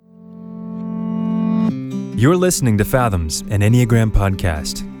You're listening to Fathoms, an Enneagram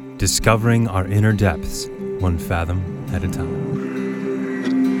podcast, discovering our inner depths, one fathom at a time.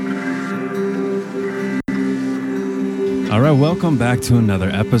 All right, welcome back to another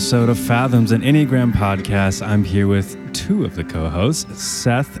episode of Fathoms, an Enneagram podcast. I'm here with two of the co-hosts,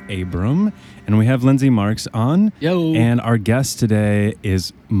 Seth Abram, and we have Lindsay Marks on. Yo. And our guest today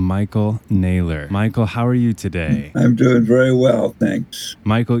is Michael Naylor. Michael, how are you today? I'm doing very well, thanks.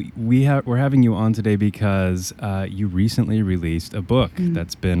 Michael, we're having you on today because you recently released a book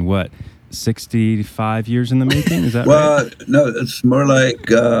that's been, 65 years in the making? Is that right? Well, no, it's more like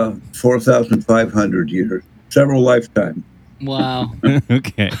 4,500 years, several lifetimes. Wow.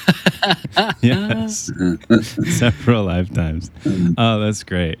 Okay. Yes. Several lifetimes. Oh, that's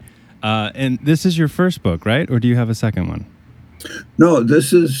great. And this is your first book, right? Or do you have a second one? No,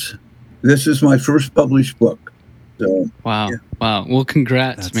 this is my first published book. So, Wow. yeah. Wow. Well,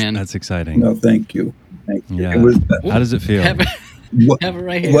 congrats, man. That's exciting. No, thank you. Thank you. Yeah. It was, How does it feel? Have it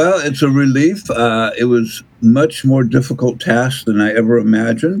right here. well, it's a relief. It was much more difficult task than I ever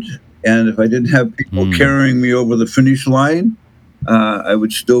imagined. And if I didn't have people carrying me over the finish line, I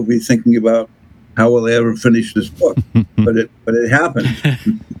would still be thinking about how will I ever finish this book. but it happened.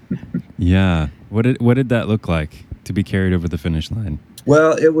 Yeah. What did that look like to be carried over the finish line?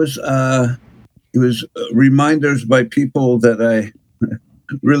 Well, it was reminders by people that I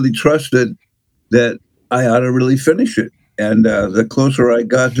really trusted that I ought to really finish it. And the closer I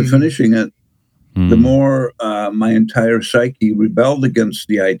got to finishing it, the more my entire psyche rebelled against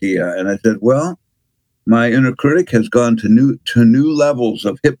the idea. And I said, well, my inner critic has gone to new levels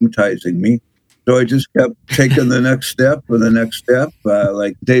of hypnotizing me. So I just kept taking the next step and the next step.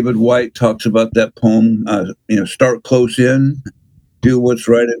 Like David Whyte talks about that poem, start close in, do what's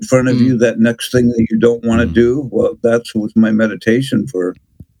right in front of you, that next thing that you don't want to do. Well, that was my meditation for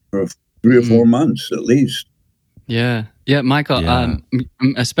 3 or 4 months at least. Yeah. Yeah, Michael, Yeah.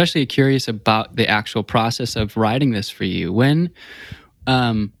 I'm especially curious about the actual process of writing this for you.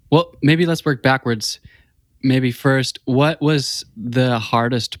 Maybe let's work backwards. Maybe first, what was the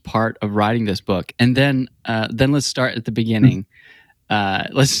hardest part of writing this book? And then let's start at the beginning.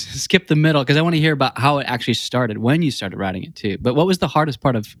 Let's skip the middle because I want to hear about how it actually started, when you started writing it too. But what was the hardest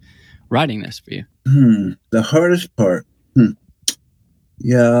part of writing this for you? The hardest part?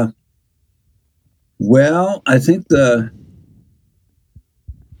 Yeah. Well, I think the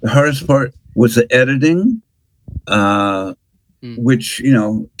hardest part was the editing, which,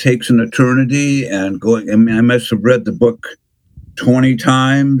 takes an eternity and going. I mean, I must have read the book 20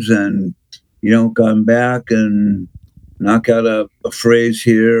 times and, gone back and knock out a phrase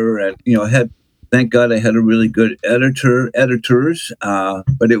here. And, thank God I had a really good editors.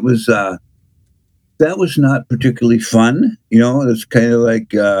 But it was, that was not particularly fun. It's kind of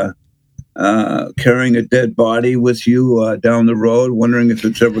like, carrying a dead body with you down the road, wondering if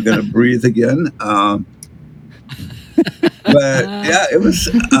it's ever going to breathe again. But yeah, it was.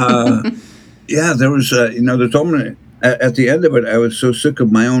 There was. There's only at the end of it. I was so sick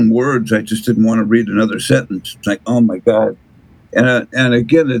of my own words. I just didn't want to read another sentence. It's like, oh my God, and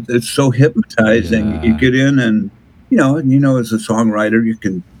again, it's so hypnotizing. Yeah. You get in, and as a songwriter, you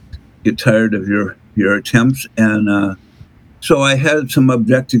can get tired of your attempts and. So I had some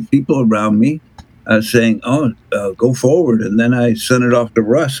objective people around me saying, go forward. And then I sent it off to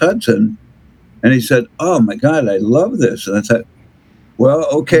Russ Hudson. And he said, oh, my God, I love this. And I said, well,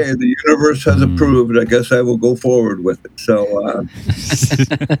 okay, the universe has approved. I guess I will go forward with it. So,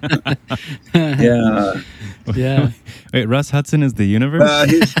 yeah. Yeah. Wait, Russ Hudson is the universe?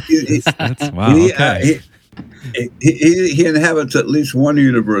 That's wow. Okay. He inhabits at least one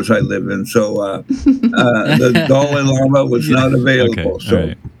universe I live in. So the Dalai Lama was not available. Okay,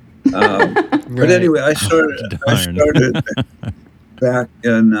 so, Right. But anyway, I started back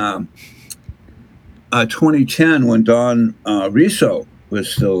in 2010 when Don Riso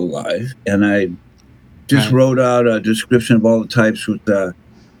was still alive, and I just wrote out a description of all the types with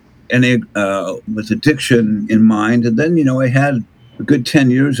addiction in mind, and then I had a good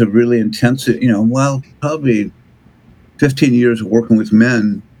 10 years of really intensive, probably 15 years of working with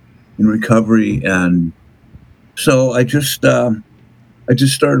men in recovery. And so I just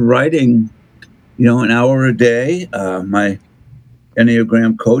started writing, an hour a day. My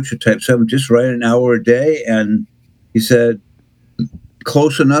Enneagram coach at Type 7, just write an hour a day. And he said,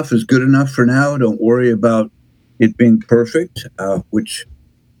 close enough is good enough for now. Don't worry about it being perfect, which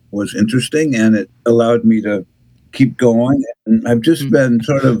was interesting. And it allowed me to keep going. And I've just been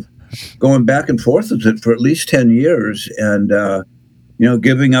sort of going back and forth with it for at least 10 years and,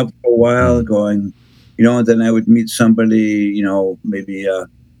 giving up for a while, going, and then I would meet somebody, maybe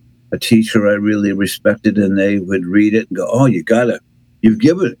a teacher I really respected, and they would read it and go, "Oh, you've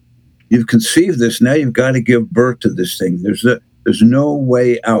conceived this. Now you've got to give birth to this thing. There's no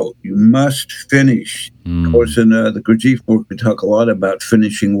way out. You must finish." Of course, in the Gurdjieff book, we talk a lot about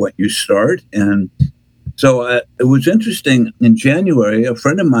finishing what you start. And so it was interesting. In January, a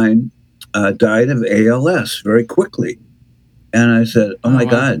friend of mine died of ALS very quickly. And I said, oh my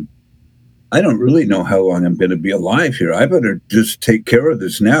God, I don't really know how long I'm going to be alive here. I better just take care of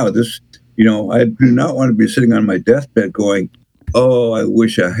this now. I do not want to be sitting on my deathbed going, oh, I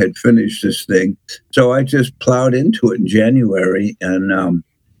wish I had finished this thing. So I just plowed into it in January. And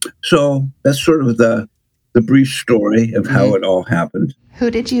so that's sort of the brief story of how it all happened. Who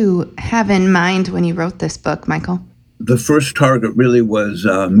did you have in mind when you wrote this book, Michael? The first target really was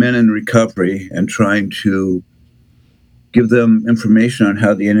men in recovery and trying to give them information on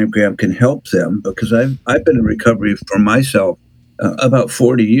how the Enneagram can help them, because I've been in recovery for myself about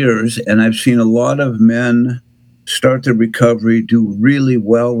 40 years, and I've seen a lot of men start their recovery, do really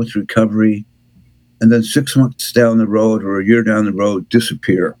well with recovery, and then 6 months down the road or a year down the road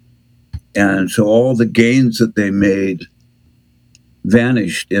disappear. And so all the gains that they made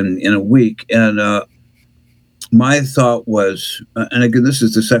vanished in a week. And my thought was, and again, this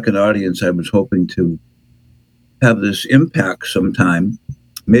is the second audience I was hoping to have this impact sometime,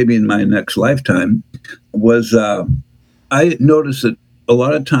 maybe in my next lifetime, was I noticed that a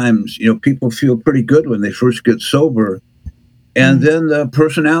lot of times, people feel pretty good when they first get sober, and then the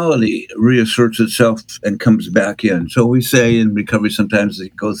personality reasserts itself and comes back in. So we say in recovery sometimes they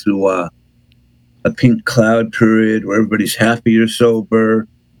go through a pink cloud period where everybody's happy you're sober,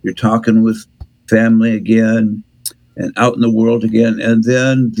 you're talking with family again and out in the world again, and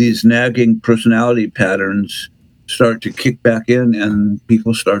then these nagging personality patterns start to kick back in, and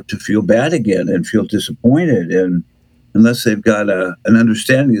people start to feel bad again and feel disappointed. And unless they've got an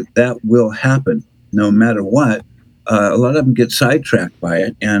understanding that will happen no matter what, a lot of them get sidetracked by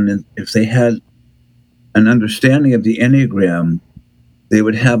it. And if they had an understanding of the Enneagram, they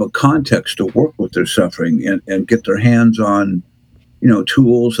would have a context to work with their suffering and get their hands on,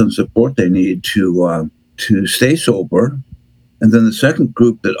 tools and support they need to stay sober. And then the second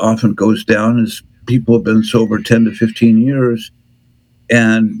group that often goes down is people have been sober 10 to 15 years,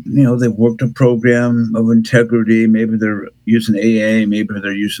 and they've worked a program of integrity. Maybe they're using AA, maybe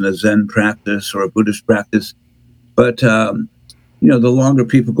they're using a Zen practice or a Buddhist practice. But the longer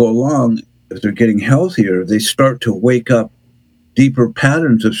people go along, if they're getting healthier, they start to wake up deeper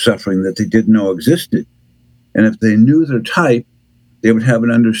patterns of suffering that they didn't know existed. And if they knew their type, they would have an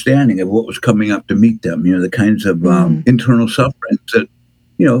understanding of what was coming up to meet them. The kinds of internal sufferings that,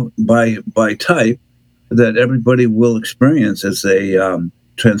 by type, that everybody will experience as they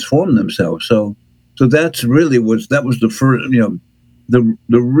transform themselves. So that's really that was the first,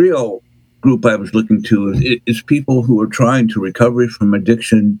 the real group I was looking to is people who are trying to recover from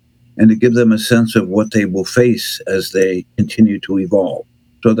addiction and to give them a sense of what they will face as they continue to evolve.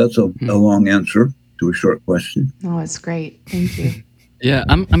 So that's a long answer to a short question. Oh, it's great. Thank you. Yeah,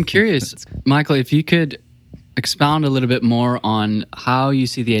 I'm curious, Michael, if you could expound a little bit more on how you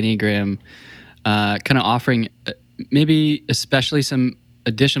see the Enneagram kind of offering maybe especially some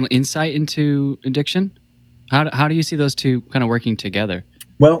additional insight into addiction. How do you see those two kind of working together?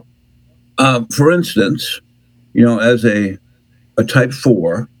 Well, for instance, as a type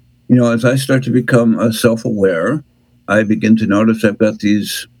 4, as I start to become self-aware, I begin to notice I've got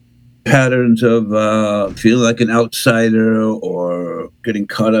these patterns of feeling like an outsider or getting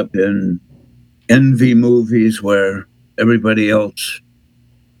caught up in envy movies where everybody else,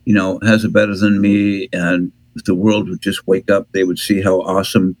 has it better than me. And if the world would just wake up, they would see how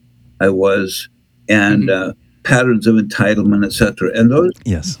awesome I was. And patterns of entitlement, etc. And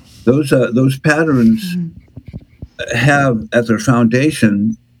those patterns have at their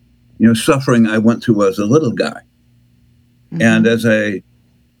foundation, suffering I went through as a little guy. And as I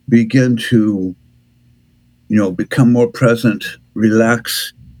begin to, become more present,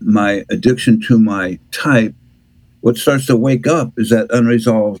 relax my addiction to my type, what starts to wake up is that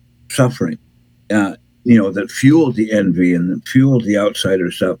unresolved suffering, that fueled the envy and that fueled the outsider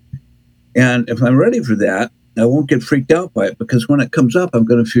stuff. And if I'm ready for that, I won't get freaked out by it, because when it comes up, I'm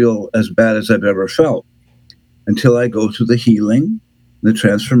going to feel as bad as I've ever felt until I go through the healing, the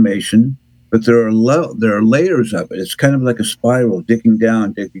transformation. But there are layers of it. It's kind of like a spiral, digging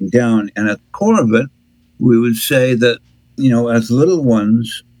down. And at the core of it, we would say that, as little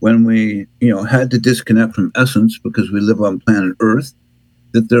ones, when we, had to disconnect from essence because we live on planet Earth,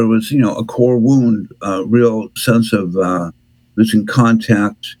 that there was, a core wound, a real sense of losing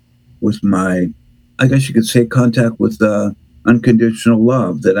contact with my, I guess you could say, contact with unconditional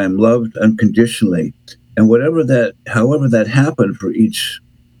love, that I'm loved unconditionally. And however that happened for each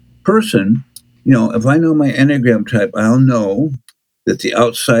person, if I know my Enneagram type, I'll know that the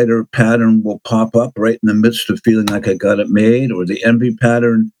outsider pattern will pop up right in the midst of feeling like I got it made, or the envy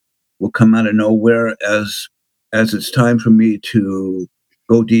pattern will come out of nowhere as it's time for me to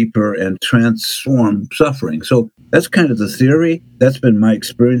go deeper and transform suffering. So that's kind of the theory. That's been my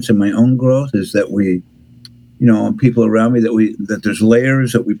experience in my own growth, is that and people around me, that there's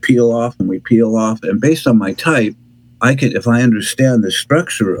layers that we peel off and we peel off. And based on my type, if I understand the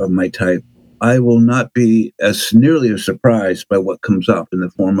structure of my type, I will not be nearly as surprised by what comes up in the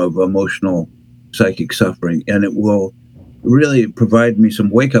form of emotional psychic suffering. And it will really provide me some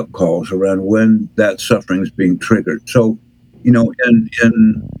wake-up calls around when that suffering is being triggered. So,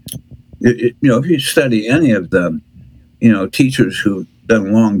 if you study any of the, teachers who've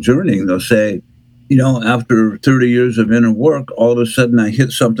done long journeying, they'll say, after 30 years of inner work, all of a sudden I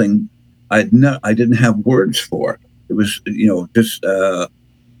hit something I didn't have words for. It was, just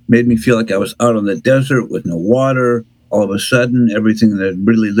made me feel like I was out on the desert with no water. All of a sudden, everything that had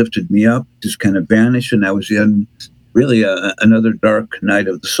really lifted me up just kind of vanished, and I was in really another dark night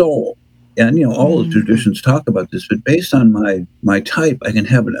of the soul. And all the traditions talk about this, but based on my type, I can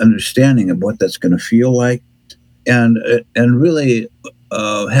have an understanding of what that's going to feel like, and really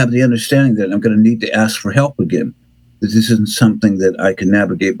have the understanding that I'm going to need to ask for help again. That this isn't something that I can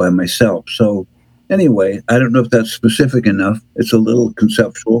navigate by myself. So anyway, I don't know if that's specific enough. It's a little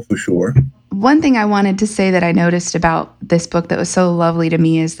conceptual for sure. One thing I wanted to say that I noticed about this book that was so lovely to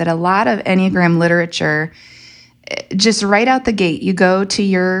me is that a lot of Enneagram literature, just right out the gate, you go to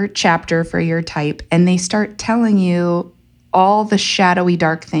your chapter for your type and they start telling you all the shadowy,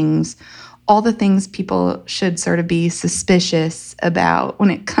 dark things, all the things people should sort of be suspicious about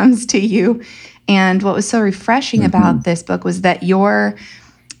when it comes to you. And what was so refreshing about this book was that your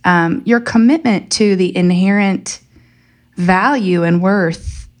commitment to the inherent value and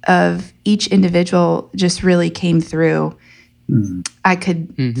worth of each individual just really came through. I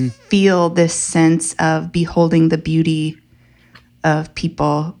could feel this sense of beholding the beauty of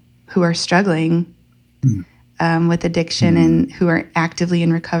people who are struggling with addiction and who are actively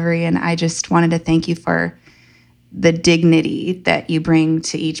in recovery. And I just wanted to thank you for the dignity that you bring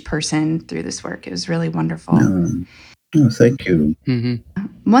to each person through this work. It was really wonderful. Oh, thank you.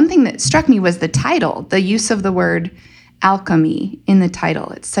 One thing that struck me was the title, the use of the word alchemy in the title.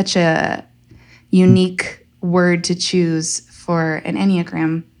 It's such a unique word to choose for an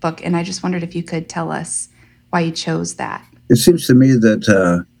Enneagram book. And I just wondered if you could tell us why you chose that. It seems to me that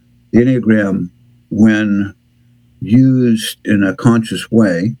the Enneagram, when used in a conscious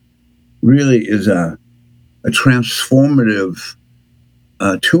way, really is a transformative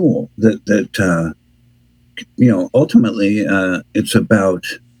tool that ultimately it's about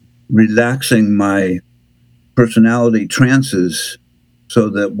relaxing my personality trances so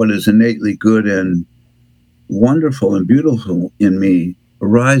that what is innately good and wonderful and beautiful in me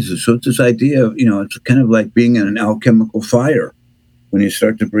arises. So it's this idea of, it's kind of like being in an alchemical fire when you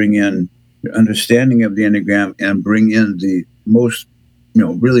start to bring in your understanding of the Enneagram and bring in the most,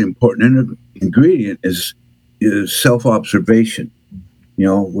 really important ingredient is self-observation.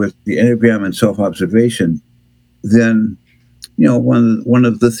 With the Enneagram and self-observation, then, one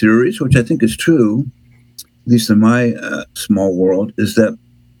of the theories, which I think is true, at least in my small world, is that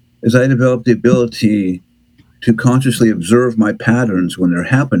as I develop the ability to consciously observe my patterns when they're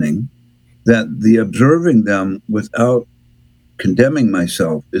happening, that the observing them without condemning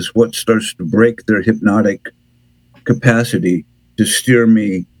myself is what starts to break their hypnotic capacity to steer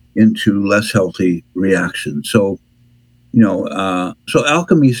me into less healthy reactions. So, so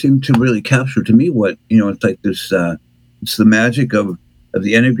alchemy seemed to really capture to me what, it's like this, it's the magic of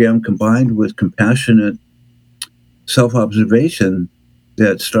the Enneagram combined with compassionate self-observation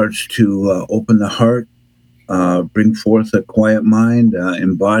that starts to open the heart, bring forth a quiet mind,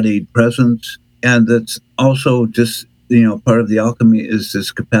 embodied presence. And that's also just, part of the alchemy is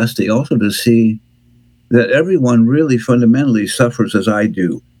this capacity also to see that everyone really fundamentally suffers as I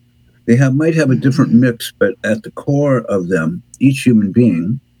do. They might have a different mix, but at the core of them, each human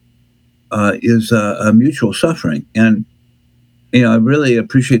being is a mutual suffering. And, I really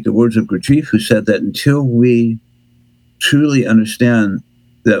appreciate the words of Gurdjieff, who said that until we truly understand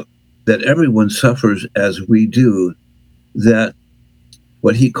that everyone suffers as we do, that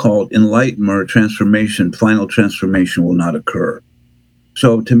what he called enlightenment or transformation, final transformation, will not occur.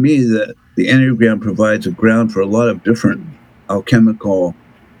 So to me, the Enneagram provides a ground for a lot of different alchemical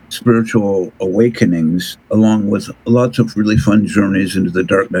spiritual awakenings, along with lots of really fun journeys into the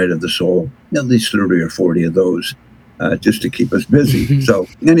dark night of the soul, at least 30 or 40 of those. just to keep us busy. So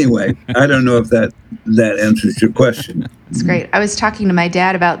anyway, I don't know if that answers your question. It's great. I was talking to my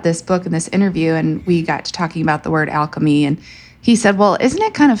dad about this book in this interview, and we got to talking about the word alchemy. And he said, well, isn't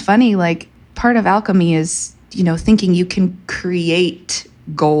it kind of funny? Like, part of alchemy is, thinking you can create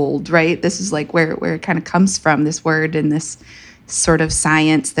gold, right? This is like where it kind of comes from, this word and this sort of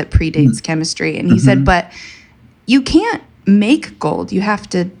science that predates chemistry. And he said, but you can't make gold. You have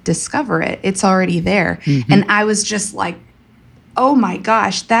to discover it. It's already there. And I was just like, oh my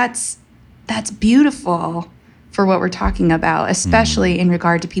gosh, that's beautiful for what we're talking about, especially in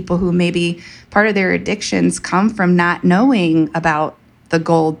regard to people who maybe part of their addictions come from not knowing about the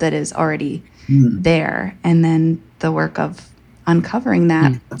gold that is already there. And then the work of uncovering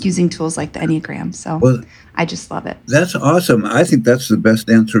that using tools like the Enneagram. So I just love it. That's awesome. I think that's the best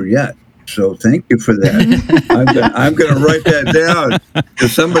answer yet. So thank you for that. I'm going to write that down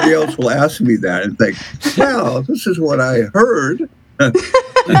because somebody else will ask me that and think, well, this is what I heard.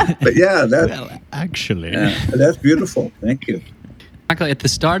 But yeah, that's beautiful. Thank you. Michael, at the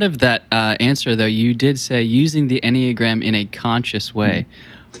start of that answer, though, you did say using the Enneagram in a conscious way.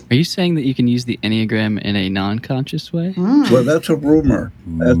 Are you saying that you can use the Enneagram in a non-conscious way? Well, that's a rumor.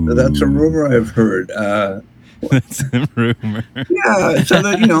 That's a rumor I've heard. That's a rumor. Yeah, so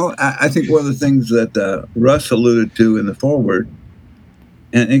that, I think one of the things that Russ alluded to in the foreword,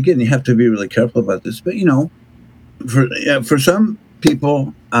 and again, you have to be really careful about this, but for some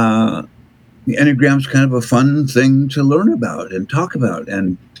people, the Enneagram's kind of a fun thing to learn about and talk about,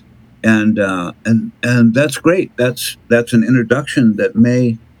 and that's great. That's an introduction that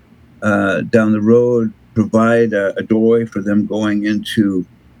may down the road provide a doorway for them going into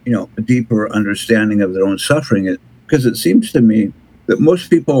a deeper understanding of their own suffering. Because it seems to me that most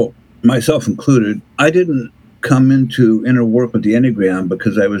people, myself included, I didn't come into inner work with the Enneagram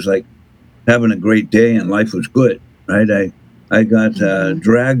because I was like having a great day and life was good, right? I got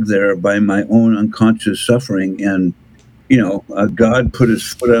dragged there by my own unconscious suffering, and God put his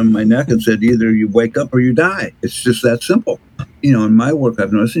foot on my neck and said, either you wake up or you die. It's just that simple. In my work,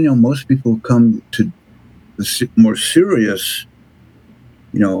 I've noticed, most people come to the more serious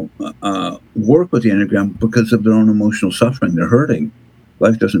work with the Enneagram because of their own emotional suffering. They're hurting.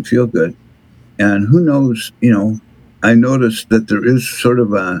 Life doesn't feel good. And who knows, I noticed that there is sort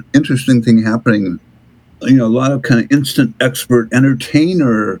of an interesting thing happening. A lot of kind of instant expert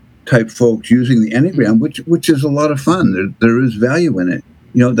entertainer type folks using the Enneagram, which is a lot of fun. There is value in it.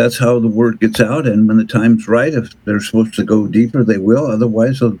 That's how the word gets out. And when the time's right, if they're supposed to go deeper, they will.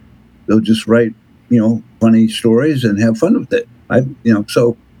 Otherwise, they'll just write, funny stories and have fun with it.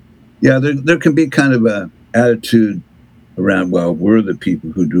 So, yeah, there can be kind of a attitude around, well, we're the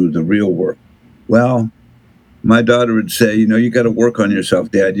people who do the real work. Well, my daughter would say, you got to work on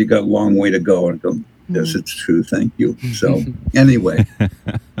yourself, Dad. You got a long way to go. And I go, yes, it's true. Thank you. So anyway.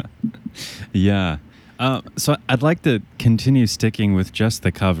 Yeah. So I'd like to continue sticking with just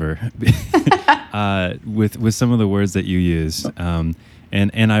the cover with some of the words that you use. And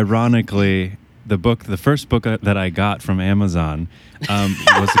ironically, the first book that I got from Amazon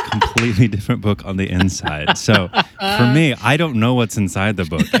was a completely different book on the inside. So for me, I don't know what's inside the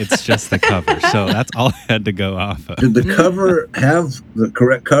book. It's just the cover. So that's all I had to go off of. Did the cover have the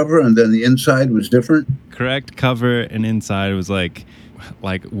correct cover and then the inside was different? Correct cover and inside was like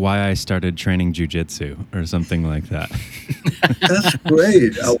why I started training jiu-jitsu or something like that. That's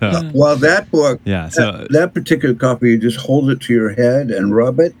great. Well, that book, that particular copy, you just hold it to your head and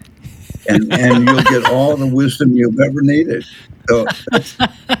rub it, and you'll get all the wisdom you've ever needed. So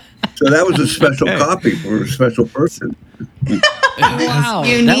that was a special copy for a special person. Wow,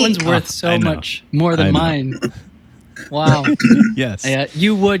 that one's worth so much more than mine. Wow. Yes.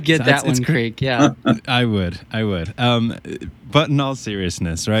 You would get that one, Craig. Yeah. I would. But in all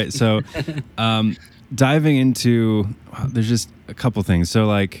seriousness, right? So diving into, there's just a couple things. So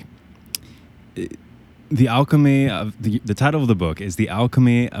like the alchemy of the title of the book is The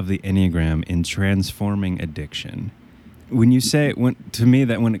Alchemy of the Enneagram in Transforming Addiction. When you say, to me,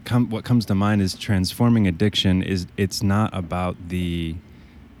 that what comes to mind is transforming addiction it's not about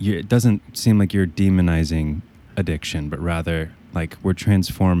it doesn't seem like you're demonizing addiction, but rather like we're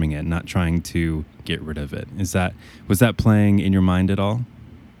transforming it, not trying to get rid of it. Was that playing in your mind at all?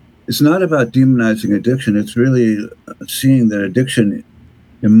 It's not about demonizing addiction. It's really seeing that addiction,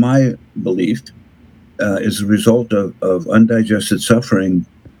 in my belief, is a result of undigested suffering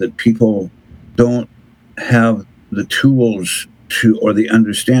that people don't have the tools or the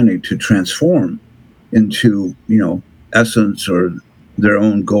understanding to transform into, essence or their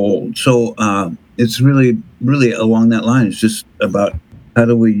own goal. So it's really, really along that line. It's just about how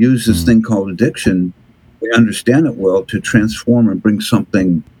do we use this thing called addiction we understand it well, to transform and bring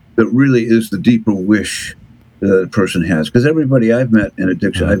something that really is the deeper wish that a person has. Because everybody I've met in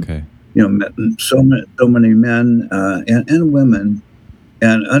addiction, I've Okay. met so many men and women,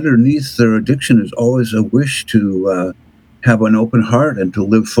 and underneath their addiction is always a wish to have an open heart and to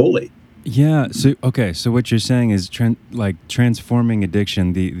live fully. Yeah. So okay. So what you're saying is like transforming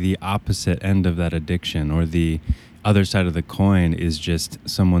addiction. The opposite end of that addiction, or the other side of the coin, is just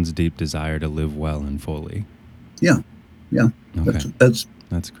someone's deep desire to live well and fully. Yeah, yeah. Okay.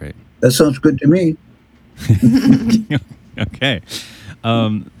 That's great. That sounds good to me. Okay.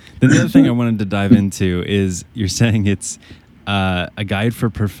 Then the other thing I wanted to dive into is you're saying it's a guide for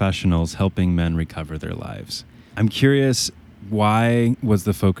professionals helping men recover their lives. I'm curious, why was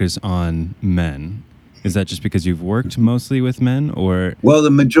the focus on men? Is that just because you've worked mostly with men, or? Well,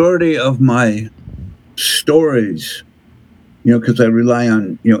 the majority of my stories, because I rely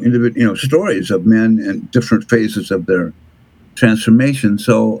on individual stories of men and different phases of their transformation.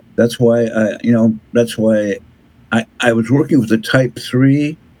 So that's why I was working with a type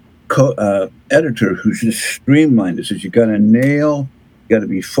 3 editor who's just streamlined it. Says you got to nail, you got to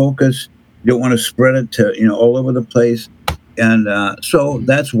be focused. You don't want to spread it to all over the place. And so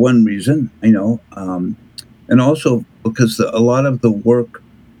that's one reason, and also because a lot of the work.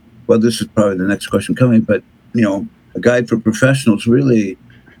 Well, this is probably the next question coming, but a guide for professionals really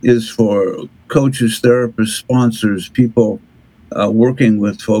is for coaches, therapists, sponsors, people working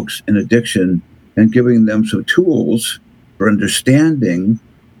with folks in addiction, and giving them some tools for understanding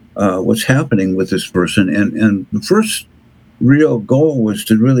what's happening with this person. And the first real goal was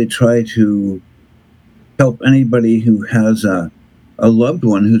to really try to help anybody who has a loved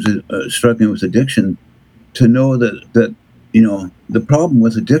one who's struggling with addiction to know that the problem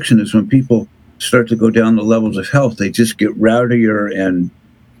with addiction is when people start to go down the levels of health, they just get rowdier and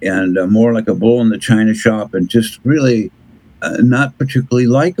more like a bull in the china shop, and just really not particularly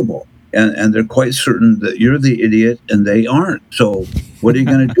likable. And they're quite certain that you're the idiot and they aren't. So what are you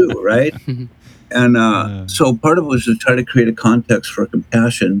going to do, right? And so part of it was to try to create a context for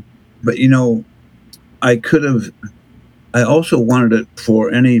compassion. But I also wanted it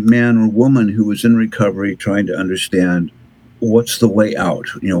for any man or woman who was in recovery trying to understand what's the way out,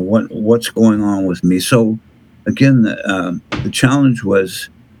 what's going on with me. So again, the challenge was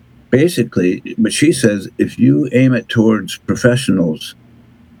basically, but she says, if you aim it towards professionals,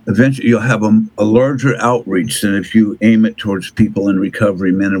 eventually you'll have a larger outreach than if you aim it towards people in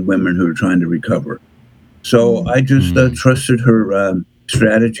recovery, men and women who are trying to recover. So I just trusted her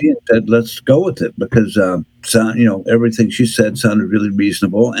strategy and said, let's go with it, because everything she said sounded really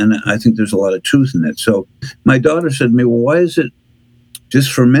reasonable, and I think there's a lot of truth in it. So my daughter said to me, well, why is it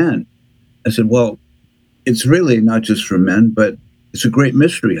just for men? I said, well, it's really not just for men, but it's a great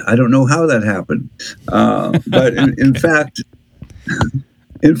mystery. I don't know how that happened. But in fact,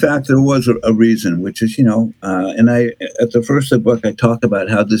 there was a reason, which is, and I, at the first of the book, I talk about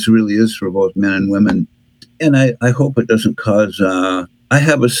how this really is for both men and women. And I hope it doesn't cause, I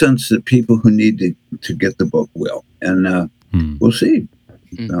have a sense that people who need to get the book will. And we'll see.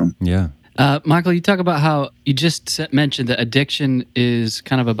 Yeah. Michael, you talk about how you just mentioned that addiction is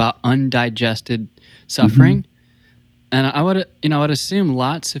kind of about undigested suffering. And I would assume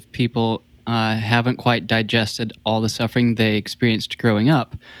lots of people haven't quite digested all the suffering they experienced growing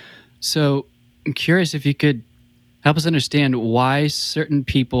up. So I'm curious if you could help us understand why certain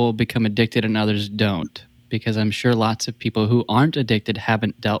people become addicted and others don't. Because I'm sure lots of people who aren't addicted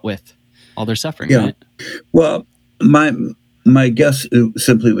haven't dealt with all their suffering, right? Well, my guess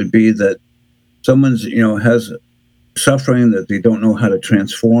simply would be that someone's has suffering that they don't know how to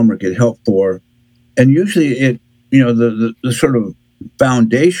transform or get help for, and usually it the sort of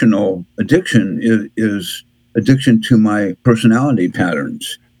foundational addiction is addiction to my personality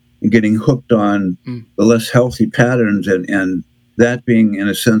patterns and getting hooked on the less healthy patterns, and that being in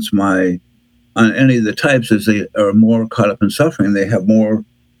a sense on any of the types, as they are more caught up in suffering, they have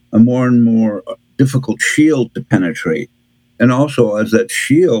a more and more difficult shield to penetrate. And also, as that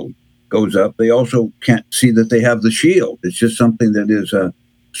shield goes up, they also can't see that they have the shield. It's just something that is a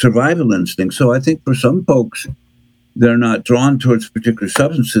survival instinct. So I think for some folks, they're not drawn towards particular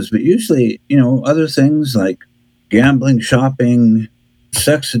substances, but usually, other things like gambling, shopping,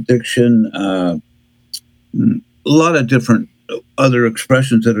 sex addiction, a lot of different other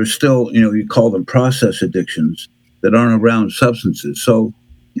expressions that are still, you call them process addictions that aren't around substances. So,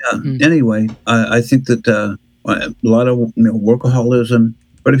 anyway, I think that a lot of workaholism.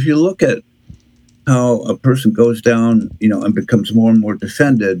 But if you look at how a person goes down, and becomes more and more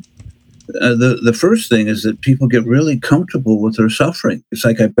defended, the first thing is that people get really comfortable with their suffering. It's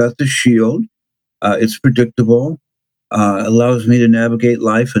like I've got the shield, It's predictable. Allows me to navigate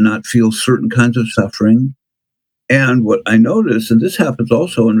life and not feel certain kinds of suffering. And what I notice, and this happens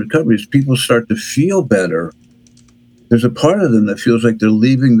also in recovery, is people start to feel better. There's a part of them that feels like they're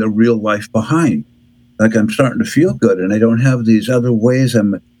leaving their real life behind. Like I'm starting to feel good, and I don't have these other ways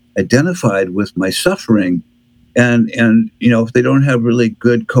I'm identified with my suffering. And if they don't have really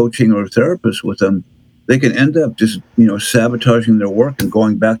good coaching or therapists with them, they can end up just sabotaging their work and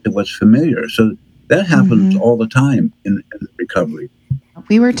going back to what's familiar. So that happens all the time in recovery.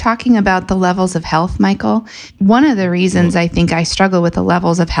 We were talking about the levels of health, Michael. One of the reasons I think I struggle with the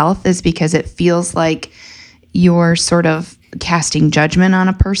levels of health is because it feels like you're sort of casting judgment on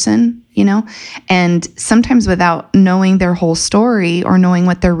a person, and sometimes without knowing their whole story or knowing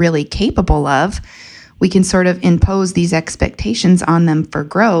what they're really capable of, we can sort of impose these expectations on them for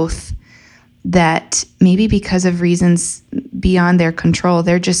growth that maybe because of reasons beyond their control,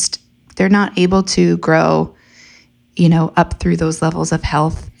 they're not able to grow up through those levels of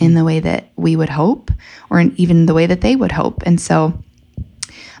health in the way that we would hope, or even the way that they would hope. And so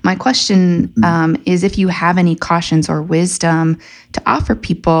my question is if you have any cautions or wisdom to offer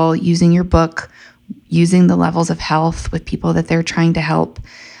people using your book, using the levels of health with people that they're trying to help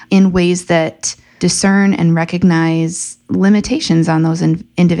in ways that discern and recognize limitations on those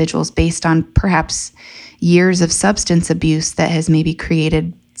individuals based on perhaps years of substance abuse that has maybe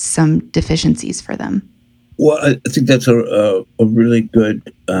created some deficiencies for them. Well, I think that's a really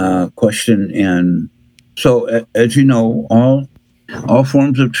good question. And so, as you know, all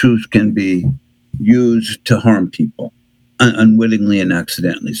forms of truth can be used to harm people unwittingly and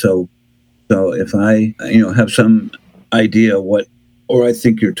accidentally. So if I, have some idea or I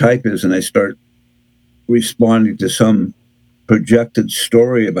think your type is, and I start responding to some projected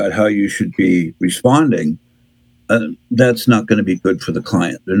story about how you should be responding, that's not going to be good for the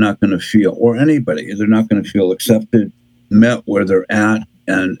client. They're not going to feel, or anybody, they're not going to feel accepted, met where they're at,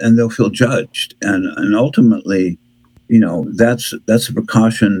 and they'll feel judged. And ultimately, that's a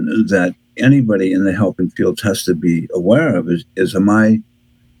precaution that anybody in the helping fields has to be aware of is am I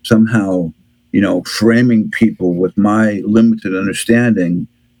somehow, framing people with my limited understanding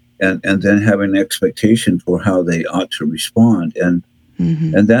and then having an expectation for how they ought to respond. And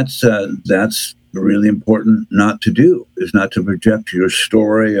that's really important not to do, is not to project your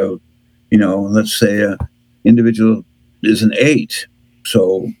story of, let's say a individual is an 8.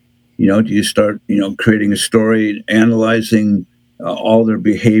 So, do you start, creating a story, analyzing all their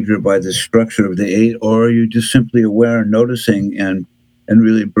behavior by the structure of the 8, or are you just simply aware, noticing, and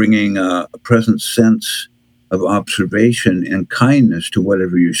really bringing a present sense of observation and kindness to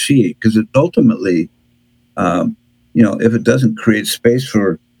whatever you see? Because it ultimately, if it doesn't create space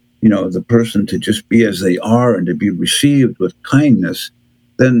for the person to just be as they are and to be received with kindness,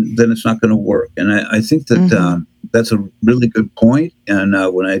 then it's not going to work. And I think that that's a really good point. And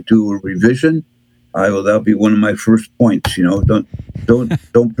when I do a revision, that'll be one of my first points.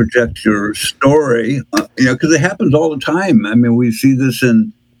 Don't project your story, because it happens all the time. I mean, we see this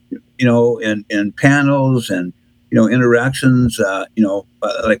in panels and interactions.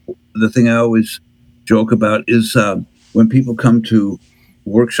 Like the thing I always joke about is when people come to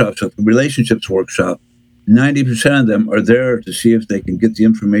workshops, like the relationships workshop, 90% of them are there to see if they can get the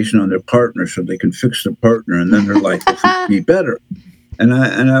information on their partner so they can fix their partner, and then their life will be better. And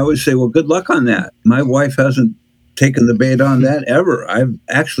I always say, well, good luck on that. My wife hasn't taken the bait on that ever. I've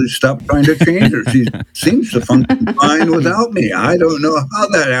actually stopped trying to change her. She seems to function fine without me. I don't know how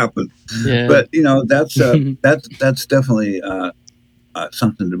that happened. Yeah. But that's definitely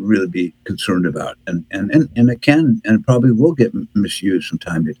something to really be concerned about, and it can and probably will get misused from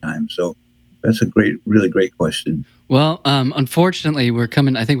time to time. So that's a really great question. Well, unfortunately, we're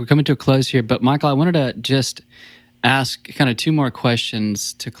coming to a close here. But Michael, I wanted to just ask kind of 2 more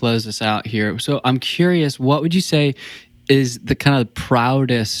questions to close us out here. So I'm curious, what would you say is the kind of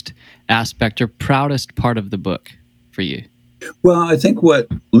proudest aspect or proudest part of the book for you? Well, I think what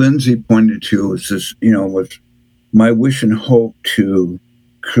Lindsay pointed to was this, was my wish and hope to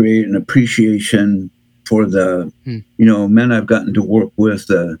create an appreciation for the, men I've gotten to work with,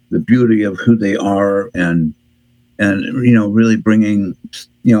 the beauty of who they are, and really bringing,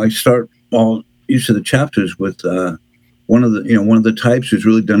 I start each of the chapters with one of the types who's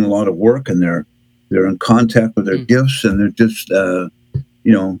really done a lot of work, and they're in contact with their gifts, and they're just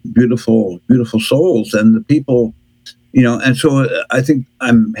beautiful souls, and the people, and so I think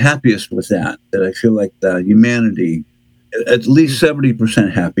I'm happiest with that I feel like humanity, at least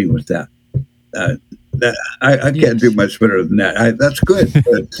 70% happy with that. I can't do much better than that. That's good.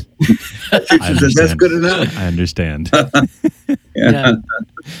 That's good enough. I understand.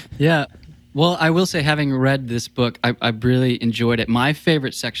 Yeah. Well, I will say, having read this book, I really enjoyed it. My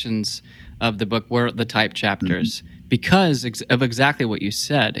favorite sections of the book were the type chapters because of exactly what you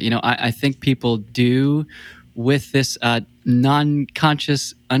said. I think people do, with this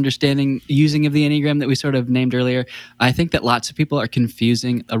non-conscious understanding, using of the Enneagram that we sort of named earlier, I think that lots of people are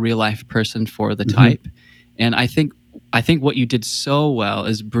confusing a real-life person for the type. And I think what you did so well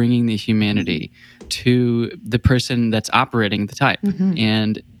is bringing the humanity to the person that's operating the type.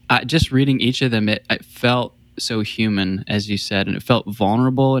 And just reading each of them, it felt so human, as you said, and it felt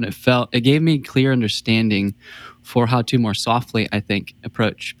vulnerable, and it gave me clear understanding for how to more softly, I think,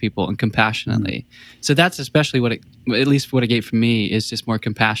 approach people and compassionately. So that's especially at least what it gave for me, is just more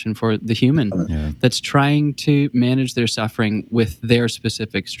compassion for the human that's trying to manage their suffering with their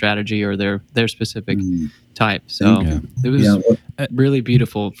specific strategy or their specific type. So it was really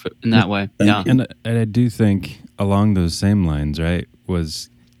beautiful in that way. And I do think along those same lines, right, was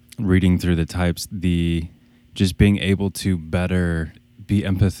reading through the types, just being able to better be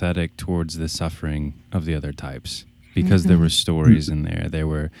empathetic towards the suffering of the other types, because there were stories in there. There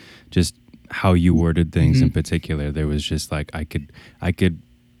were just how you worded things in particular. There was just like I could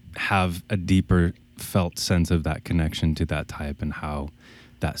have a deeper felt sense of that connection to that type and how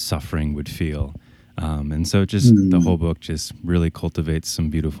that suffering would feel. And so just the whole book just really cultivates some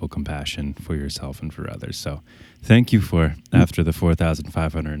beautiful compassion for yourself and for others. So thank you for, after the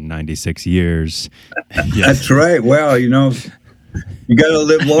 4,596 years. That's right. Well, you got to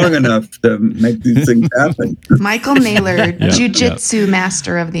live long enough to make these things happen. Michael Naylor, Jiu-Jitsu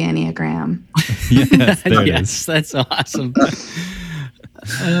master of the Enneagram. Yes, there it is. That's awesome.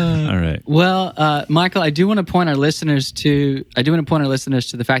 All right. Well, Michael, I do want to point our listeners to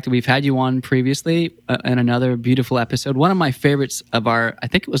the fact that we've had you on previously in another beautiful episode. One of my favorites of I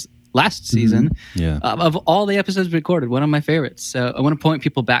think it was last season, of all the episodes recorded, one of my favorites. So I want to point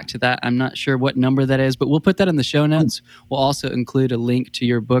people back to that. I'm not sure what number that is, but we'll put that in the show notes. We'll also include a link to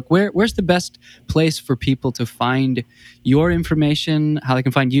your book. Where's the best place for people to find your information, how they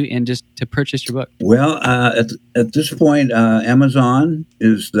can find you, and just to purchase your book? Well, at this point, Amazon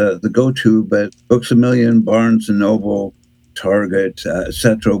is the go-to, but Books A Million, Barnes & Noble, Target,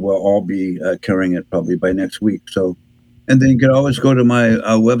 etc. will all be carrying it probably by next week. So, and then you can always go to my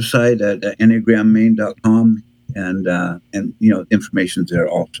website at enneagrammaine.com, and information's there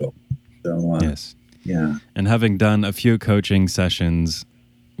also. So yes, yeah. And having done a few coaching sessions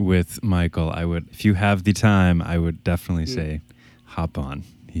with Michael, if you have the time, I would definitely say hop on.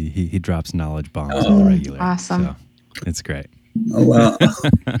 He drops knowledge bombs on the regular. Awesome. So it's great. Oh, well,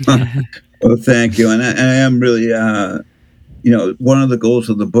 well, thank you. And I am really, one of the goals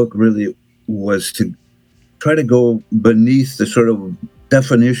of the book really was to try to go beneath the sort of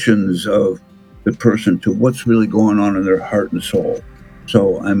definitions of the person to what's really going on in their heart and soul.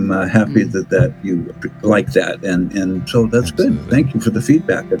 So I'm happy that you like that. And so that's Absolutely. Good. Thank you for the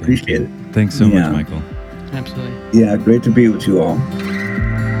feedback. I appreciate it. Thanks so much, Michael. Absolutely. Yeah, great to be with you all.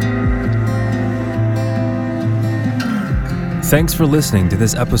 Thanks for listening to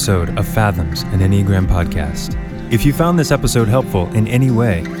this episode of Fathoms, an Enneagram podcast. If you found this episode helpful in any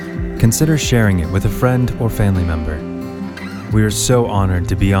way, consider sharing it with a friend or family member. We are so honored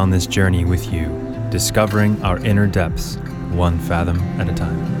to be on this journey with you, discovering our inner depths, one fathom at a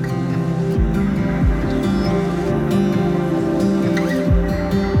time.